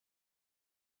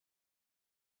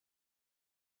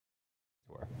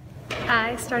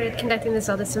I started conducting the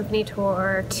Zelda Symphony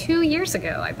tour 2 years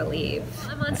ago, I believe.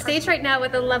 I'm on stage right now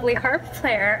with a lovely harp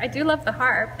player. I do love the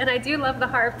harp, and I do love the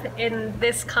harp in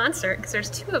this concert because there's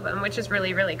two of them, which is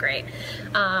really, really great.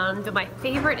 But my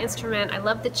favorite instrument, I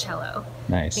love the cello.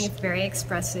 Nice. I think it's very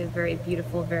expressive, very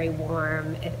beautiful, very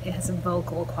warm. It has a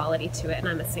vocal quality to it, and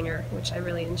I'm a singer, which I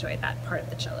really enjoy that part of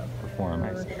the cello.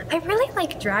 I really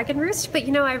like Dragon Roost, but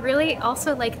you know, I really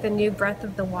also like the new Breath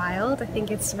of the Wild. I think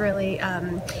it's really,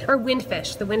 or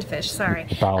Windfish, the Windfish, sorry.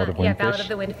 Ballad of Windfish. Yeah, Ballad of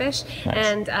the Windfish. Nice.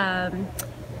 And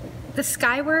the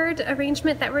Skyward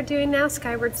arrangement that we're doing now,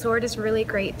 Skyward Sword, is really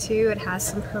great too. It has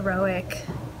some heroic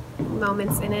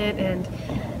moments in it, and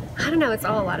I don't know, it's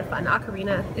all a lot of fun.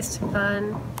 Ocarina is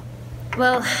fun.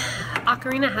 Well,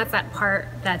 Ocarina has that part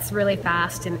that's really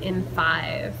fast in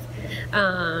 5.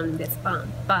 It's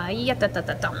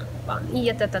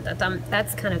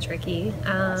that's kind of tricky.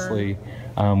 Lastly,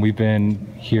 we've been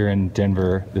here in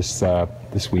Denver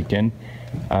this weekend,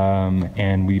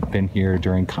 and we've been here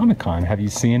during Comic-Con. Have you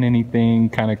seen anything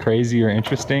kind of crazy or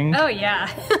interesting? Oh yeah.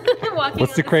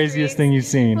 What's the craziest thing you've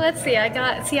seen? Let's see, I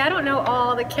don't know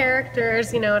all the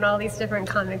characters, you know, in all these different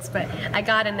comics, but I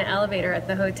got in the elevator at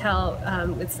the hotel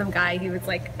with some guy who was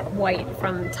like white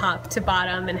from top to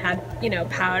bottom and had, you know,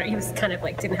 powder. He was kind of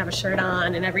like, didn't have a shirt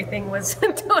on and everything was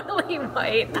totally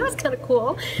white. That was kind of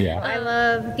cool. Yeah. I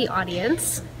love the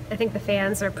audience. I think the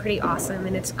fans are pretty awesome,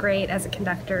 and it's great as a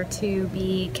conductor to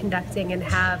be conducting and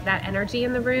have that energy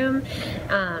in the room,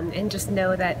 and just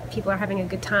know that people are having a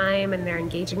good time and they're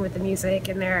engaging with the music,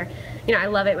 and they're, you know, I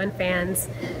love it when fans,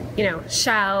 you know,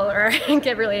 shout or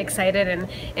get really excited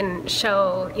and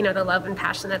show, you know, the love and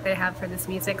passion that they have for this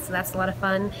music, so that's a lot of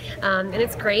fun. And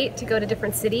it's great to go to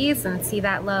different cities and see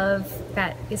that love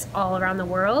that is all around the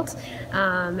world,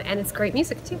 and it's great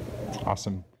music too.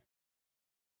 Awesome.